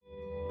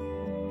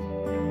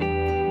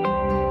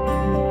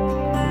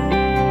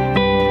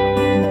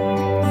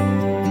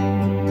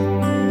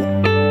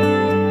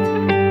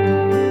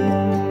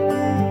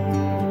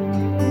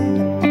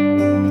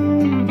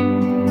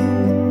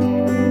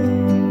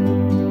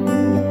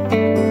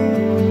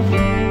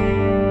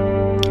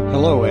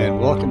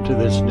welcome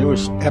to this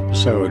newest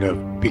episode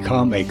of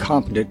Become a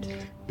Competent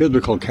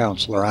Biblical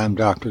Counselor. I'm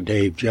Dr.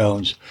 Dave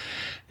Jones,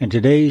 and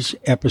today's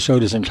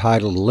episode is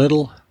entitled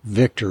Little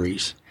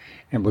Victories,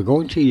 and we're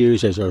going to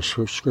use as our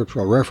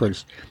scriptural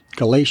reference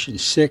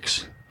Galatians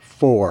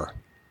 6:4.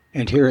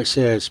 And here it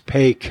says,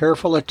 "Pay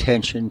careful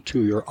attention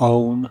to your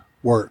own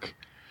work,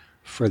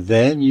 for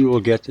then you will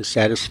get the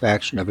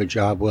satisfaction of a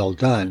job well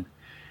done,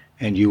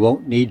 and you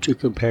won't need to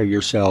compare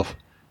yourself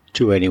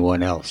to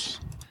anyone else."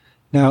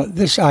 Now,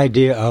 this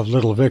idea of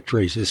little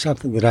victories is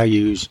something that I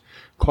use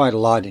quite a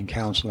lot in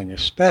counseling,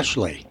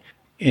 especially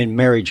in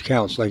marriage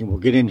counseling. We'll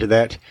get into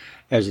that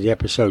as the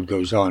episode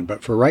goes on.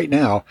 But for right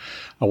now,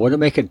 I want to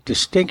make a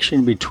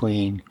distinction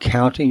between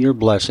counting your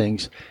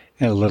blessings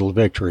and little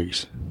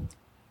victories.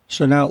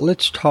 So now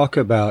let's talk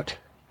about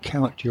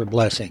count your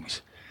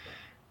blessings.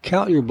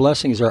 Count your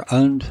blessings are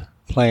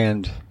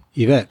unplanned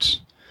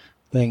events,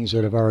 things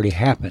that have already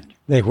happened.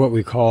 They're what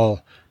we call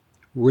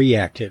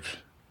reactive.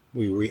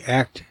 We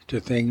react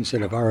to things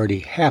that have already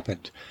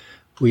happened.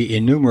 We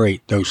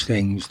enumerate those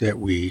things that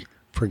we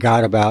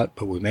forgot about,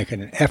 but we make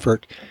an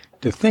effort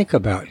to think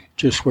about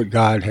just what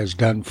God has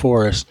done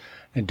for us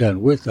and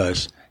done with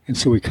us, and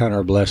so we count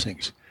our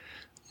blessings.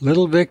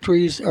 Little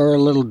victories are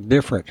a little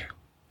different.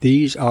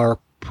 These are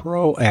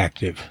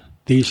proactive.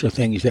 These are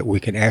things that we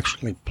can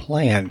actually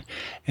plan,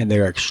 and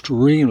they're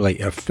extremely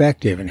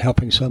effective in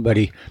helping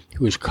somebody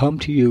who has come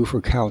to you for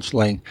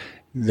counseling.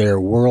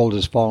 Their world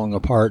is falling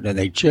apart, and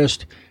they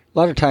just, a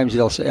lot of times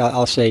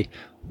I'll say,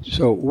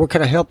 "So what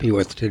can I help you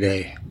with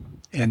today?"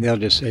 And they'll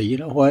just say, "You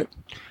know what?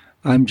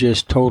 I'm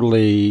just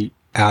totally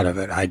out of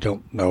it. I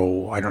don't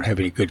know. I don't have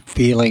any good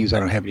feelings. I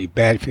don't have any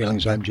bad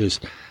feelings. I'm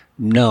just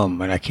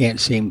numb, and I can't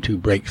seem to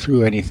break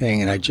through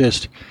anything. And I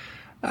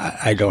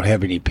don't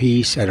have any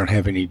peace. I don't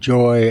have any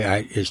joy.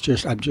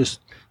 I'm just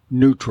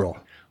neutral."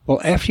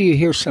 Well, after you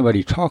hear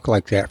somebody talk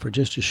like that for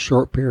just a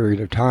short period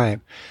of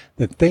time,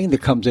 the thing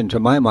that comes into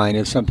my mind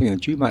is something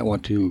that you might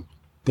want to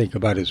think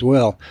about as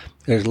well,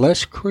 is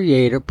let's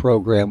create a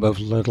program of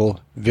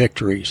little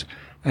victories.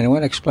 And I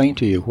want to explain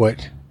to you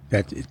what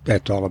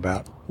that's all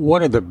about.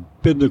 One of the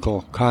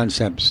biblical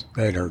concepts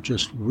that are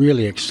just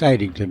really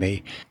exciting to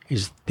me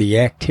is the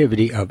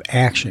activity of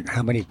action.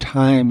 How many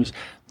times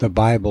the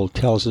Bible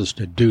tells us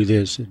to do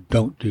this and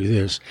don't do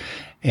this.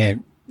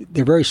 And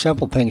they're very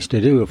simple things to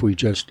do if we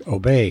just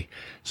obey.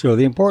 So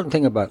the important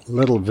thing about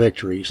little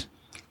victories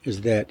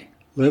is that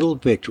little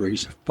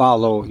victories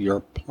follow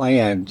your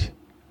planned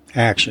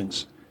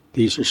actions.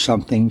 These are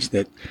some things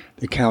that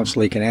the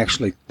counselor can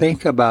actually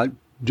think about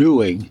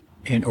doing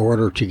in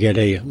order to get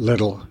a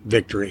little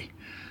victory.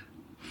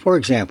 For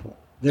example,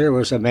 there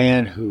was a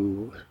man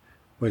who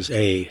was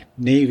a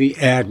Navy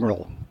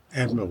admiral,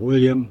 Admiral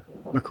William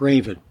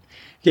McRaven,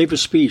 gave a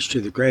speech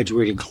to the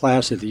graduating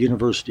class at the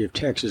University of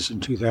Texas in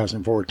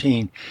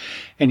 2014,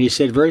 and he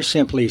said very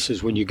simply, he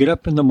says, "When you get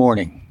up in the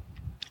morning,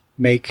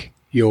 make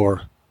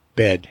your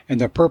bed." And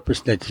the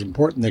purpose that's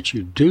important that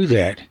you do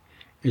that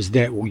is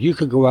that you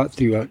could go out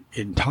through an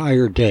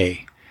entire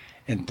day,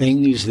 and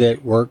things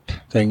that worked,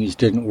 things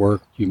didn't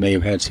work. You may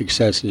have had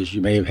successes,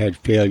 you may have had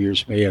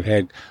failures, you may have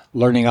had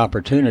learning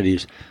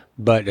opportunities,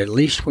 but at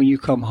least when you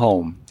come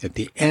home, at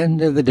the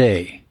end of the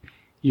day,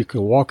 you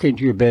can walk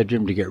into your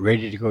bedroom to get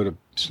ready to go to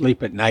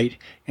sleep at night,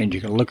 and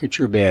you can look at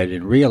your bed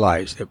and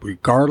realize that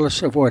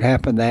regardless of what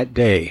happened that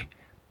day,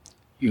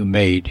 you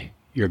made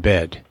your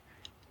bed.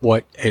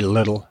 What a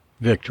little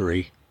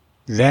victory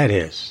that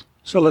is.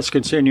 So let's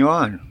continue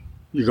on.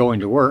 You're going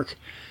to work,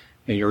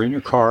 and you're in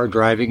your car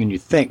driving, and you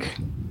think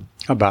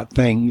about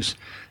things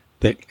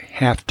that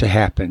have to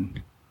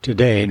happen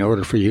today in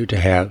order for you to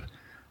have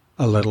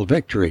a little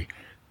victory.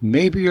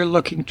 Maybe you're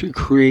looking to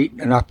create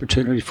an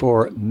opportunity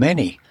for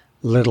many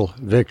little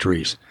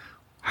victories.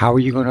 How are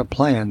you going to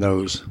plan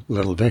those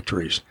little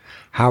victories?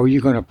 How are you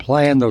going to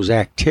plan those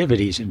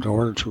activities in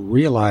order to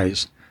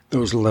realize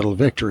those little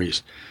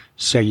victories?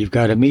 Say you've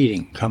got a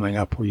meeting coming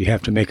up where you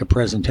have to make a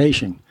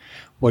presentation.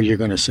 Well, you're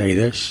going to say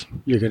this,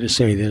 you're going to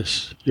say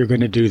this, you're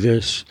going to do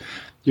this.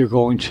 You're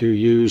going to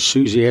use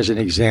Susie as an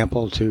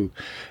example to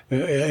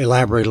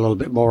elaborate a little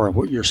bit more on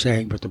what you're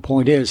saying. But the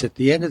point is, at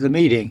the end of the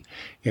meeting,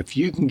 if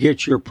you can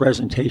get your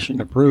presentation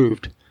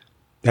approved,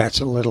 that's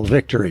a little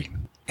victory.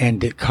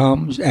 And it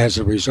comes as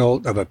a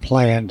result of a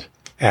planned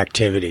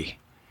activity.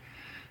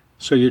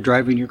 So you're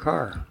driving your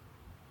car.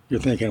 You're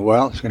thinking,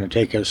 well, it's going to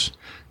take us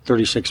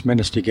 36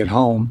 minutes to get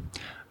home.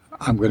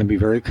 I'm going to be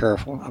very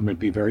careful. I'm going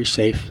to be very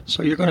safe.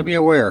 So you're going to be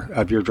aware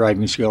of your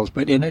driving skills,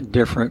 but in a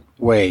different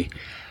way.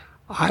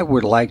 I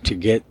would like to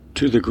get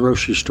to the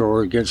grocery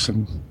store, get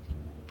some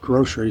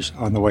groceries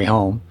on the way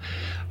home.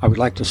 I would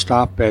like to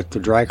stop at the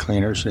dry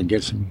cleaners and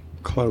get some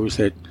clothes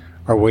that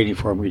are waiting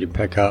for me to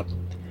pick up.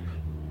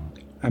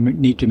 I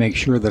need to make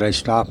sure that I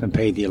stop and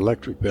pay the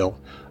electric bill.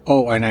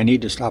 Oh, and I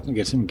need to stop and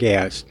get some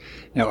gas.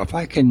 Now, if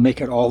I can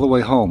make it all the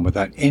way home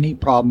without any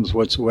problems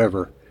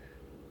whatsoever,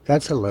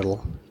 that's a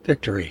little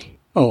victory.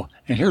 Oh,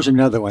 and here's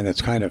another one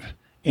that's kind of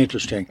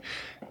interesting.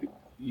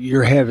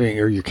 You're having,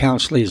 or your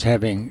counselor is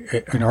having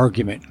an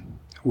argument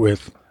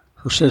with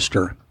her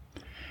sister,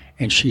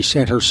 And she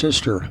sent her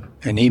sister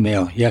an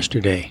email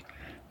yesterday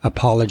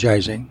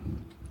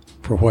apologizing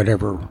for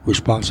whatever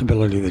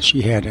responsibility that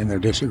she had in their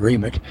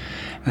disagreement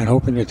and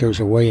hoping that there's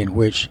a way in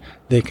which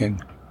they can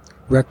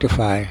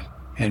rectify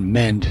and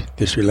mend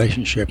this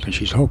relationship. And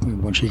she's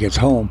hoping when she gets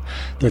home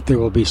that there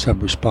will be some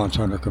response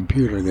on her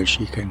computer that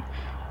she can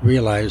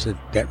realize that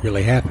that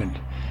really happened.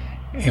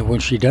 And when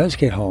she does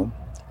get home,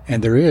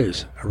 and there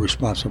is a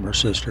response from her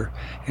sister,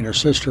 and her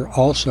sister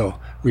also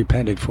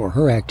repented for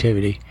her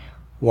activity,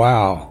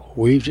 wow,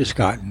 we've just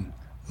gotten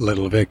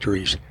little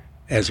victories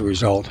as a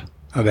result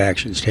of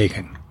actions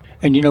taken.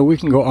 And we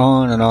can go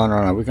on and on and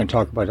on. We can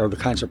talk about other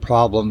kinds of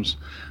problems.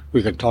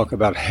 We can talk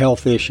about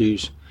health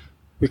issues.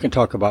 We can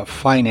talk about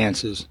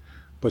finances.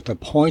 But the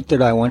point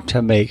that I want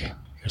to make,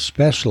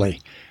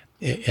 especially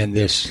in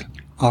this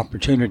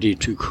opportunity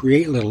to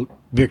create little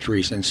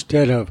victories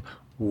instead of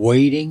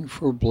waiting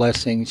for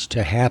blessings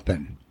to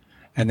happen,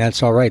 and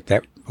that's all right,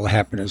 that will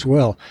happen as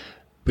well,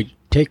 but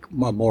take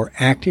a more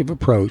active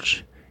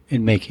approach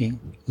in making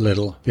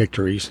little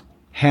victories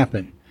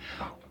happen.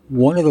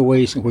 One of the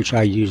ways in which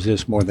I use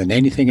this more than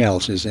anything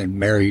else is in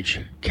marriage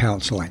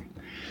counseling.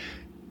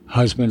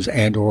 Husbands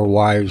and or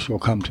wives will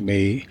come to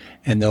me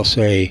and they'll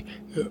say,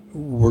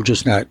 we're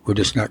just not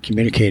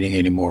communicating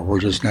anymore. We're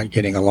just not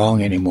getting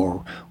along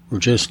anymore. We're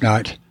just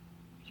not,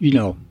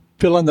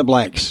 fill in the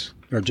blanks.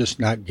 They're just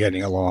not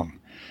getting along.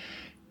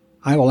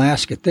 I will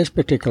ask at this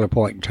particular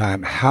point in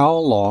time how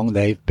long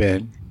they've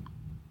been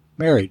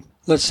married.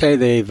 Let's say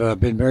they've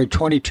been married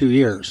 22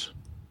 years.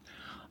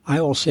 I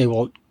will say,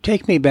 well,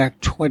 take me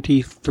back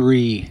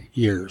 23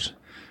 years.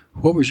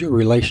 What was your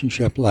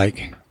relationship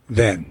like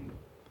then?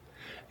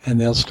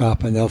 And they'll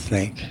stop and they'll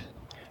think.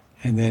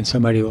 And then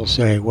somebody will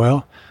say,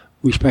 well,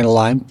 we spent a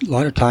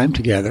lot of time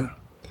together.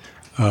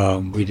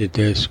 We did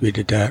this, we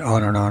did that,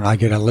 on and on. I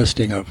get a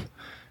listing of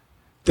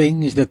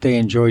things that they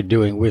enjoyed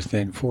doing with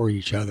and for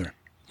each other.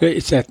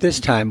 It's at this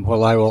time,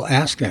 I will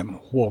ask them,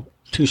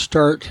 to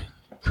start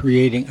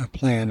creating a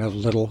plan of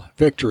little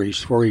victories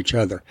for each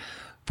other.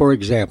 For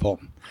example,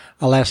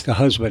 I'll ask the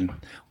husband,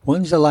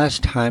 when's the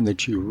last time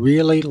that you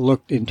really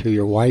looked into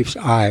your wife's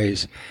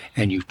eyes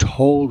and you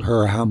told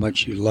her how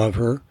much you love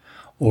her,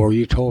 or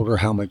you told her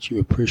how much you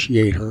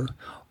appreciate her,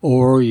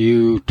 or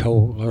you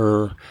told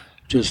her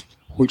just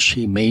what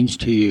she means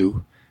to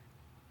you?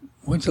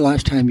 When's the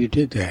last time you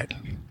did that?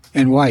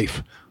 And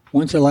wife,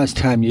 when's the last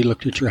time you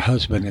looked at your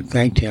husband and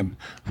thanked him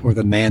for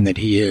the man that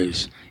he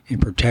is in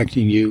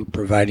protecting you,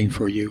 providing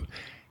for you?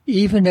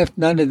 Even if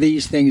none of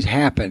these things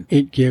happen,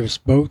 it gives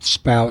both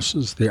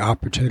spouses the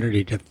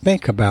opportunity to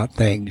think about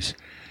things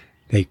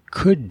they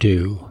could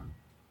do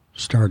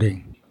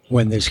starting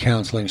when this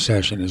counseling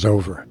session is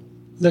over.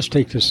 Let's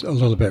take this a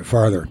little bit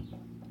farther.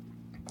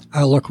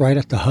 I'll look right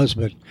at the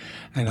husband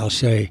and I'll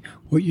say,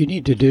 what you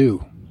need to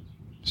do,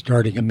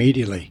 starting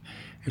immediately,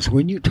 is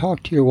when you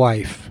talk to your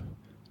wife,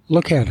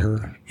 look at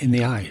her in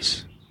the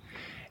eyes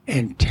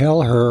and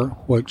tell her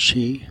what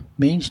she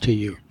means to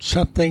you.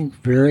 Something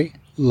very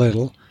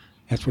little.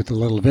 That's what the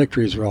little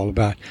victories are all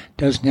about.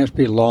 Doesn't have to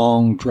be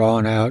long,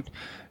 drawn-out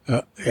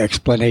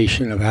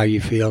explanation of how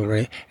you feel,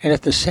 right? And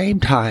at the same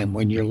time,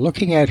 when you're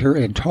looking at her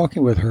and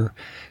talking with her,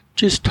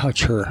 just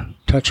touch her.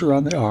 Touch her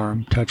on the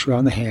arm, touch her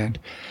on the hand.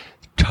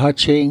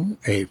 Touching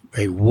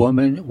a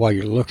woman while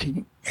you're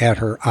looking at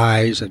her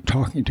eyes and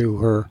talking to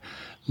her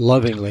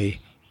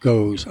lovingly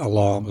goes a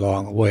long,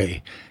 long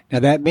way. Now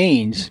that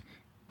means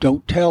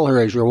don't tell her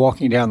as you're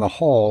walking down the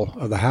hall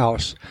of the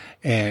house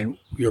and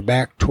you're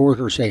back toward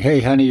her saying,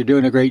 hey, honey, you're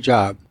doing a great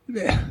job.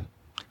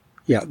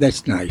 Yeah,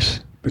 that's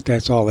nice, but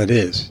that's all it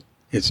is.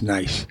 It's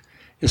nice.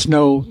 It's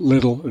no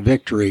little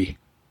victory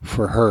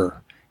for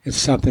her. It's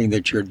something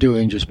that you're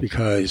doing just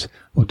because,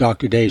 well,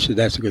 Dr. Dave said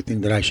that's a good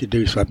thing that I should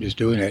do, so I'm just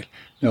doing it.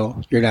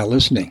 No, you're not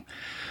listening.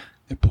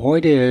 The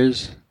point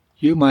is,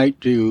 you might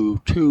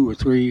do 2 or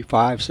 3,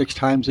 5, 6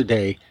 times a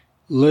day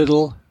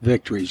little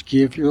victories.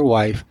 Give your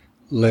wife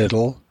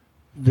little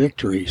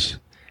victories.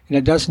 And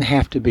it doesn't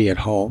have to be at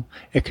home.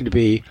 It could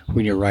be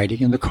when you're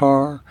riding in the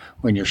car,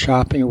 when you're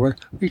shopping, or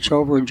whatever. Reach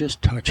over and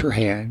just touch her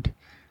hand.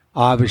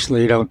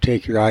 Obviously, don't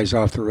take your eyes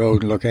off the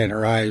road and look at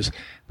her eyes,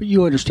 but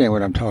you understand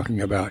what I'm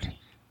talking about.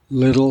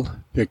 Little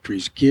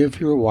victories. Give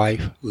your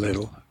wife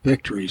little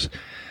victories.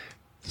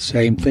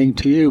 Same thing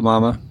to you,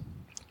 Mama.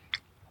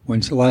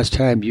 When's the last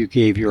time you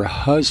gave your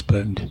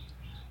husband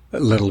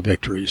little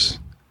victories?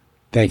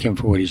 Thank him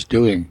for what he's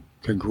doing.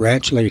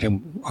 Congratulate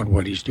him on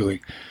what he's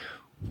doing.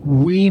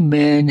 We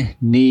men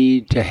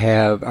need to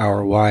have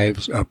our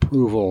wives'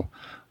 approval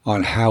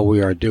on how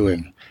we are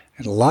doing.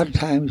 And a lot of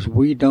times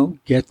we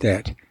don't get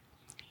that.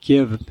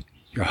 Give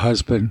your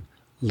husband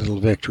little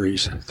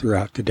victories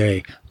throughout the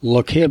day.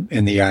 Look him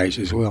in the eyes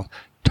as well.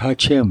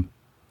 Touch him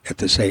at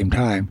the same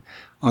time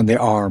on the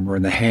arm or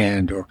in the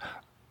hand, or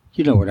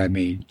you know what I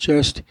mean.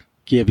 Just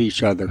give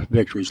each other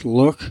victories.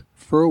 Look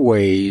for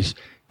ways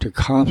to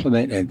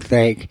compliment and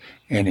thank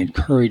and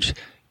encourage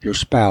your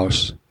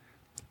spouse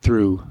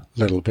through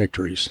little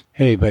victories.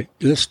 Hey, but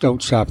let's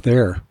don't stop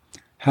there.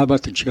 How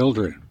about the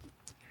children?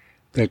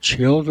 The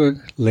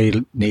children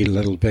need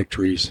little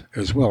victories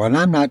as well. And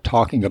I'm not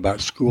talking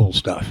about school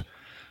stuff.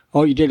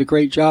 Oh, you did a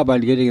great job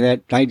on getting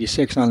that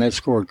 96 on that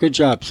score. Good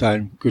job,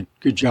 son.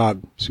 Good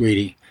job,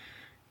 sweetie.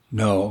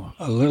 No,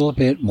 a little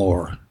bit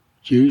more.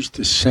 Use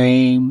the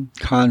same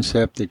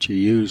concept that you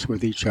use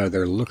with each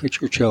other. Look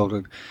at your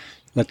children.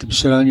 Let them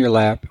sit on your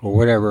lap or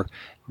whatever.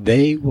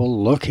 They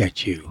will look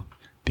at you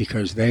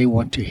because they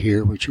want to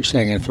hear what you're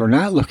saying. And if they're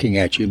not looking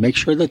at you, make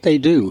sure that they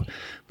do.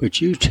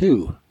 But you,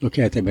 too, look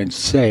at them and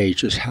say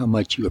just how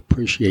much you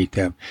appreciate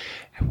them,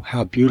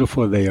 how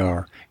beautiful they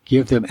are.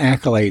 Give them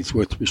accolades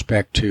with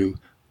respect to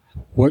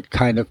what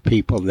kind of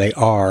people they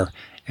are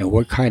and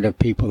what kind of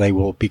people they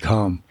will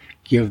become.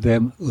 Give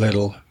them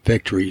little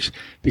victories.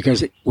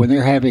 Because when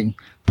they're having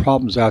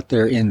problems out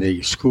there in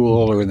the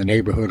school or in the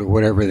neighborhood or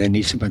whatever, they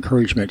need some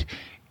encouragement.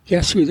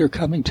 Guess who they're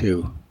coming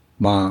to?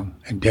 Mom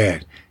and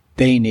Dad.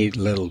 They need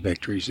little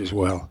victories as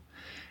well.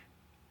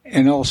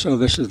 And also,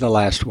 this is the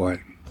last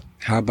one.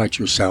 How about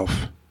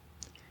yourself?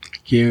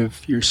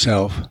 Give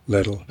yourself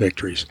little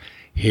victories.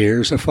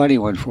 Here's a funny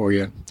one for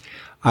you.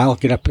 I'll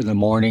get up in the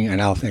morning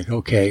and I'll think,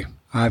 okay,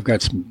 I've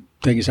got some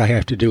things I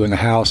have to do in the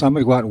house. I'm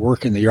going to go out and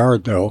work in the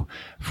yard, though,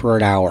 for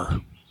an hour.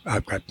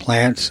 I've got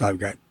plants. I've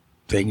got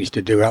things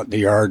to do out in the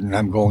yard, and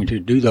I'm going to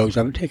do those.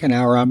 I'm going to take an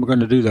hour. I'm going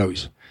to do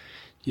those.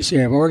 You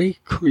see, I've already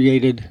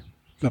created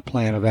the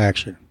plan of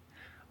action.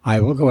 I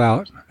will go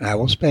out and I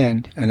will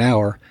spend an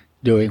hour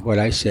doing what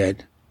I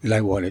said that I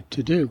wanted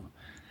to do.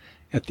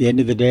 At the end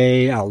of the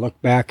day, I'll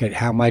look back at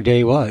how my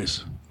day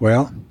was.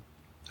 Well,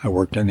 I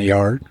worked in the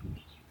yard.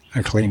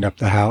 I cleaned up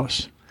the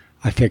house.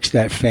 I fixed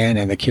that fan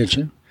in the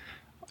kitchen.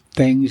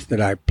 Things that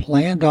I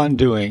planned on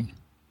doing,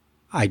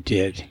 I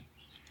did.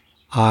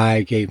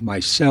 I gave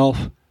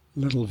myself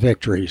little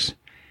victories.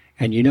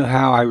 And you know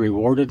how I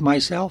rewarded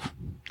myself?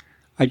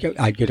 I'd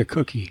get a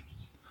cookie.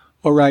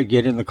 Or I'd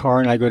get in the car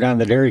and I'd go down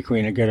to Dairy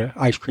Queen and get an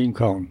ice cream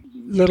cone.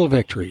 Little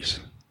victories.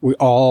 We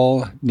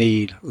all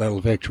need little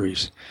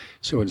victories.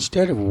 So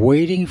instead of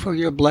waiting for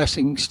your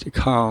blessings to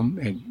come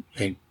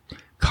and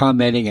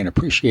commenting and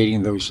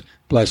appreciating those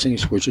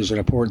blessings, which is an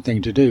important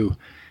thing to do,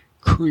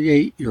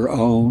 create your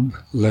own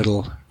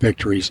little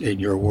victories in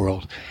your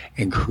world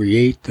and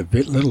create the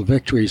little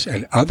victories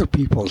in other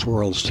people's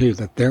worlds too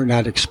that they're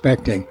not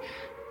expecting.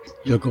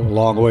 You'll go a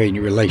long way in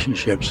your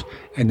relationships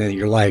and then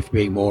your life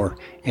being more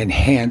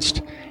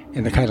enhanced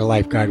in the kind of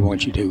life God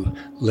wants you to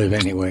live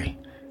anyway.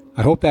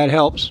 I hope that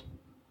helps.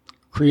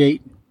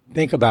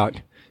 Think about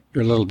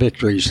your little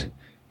victories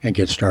and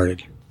get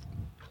started.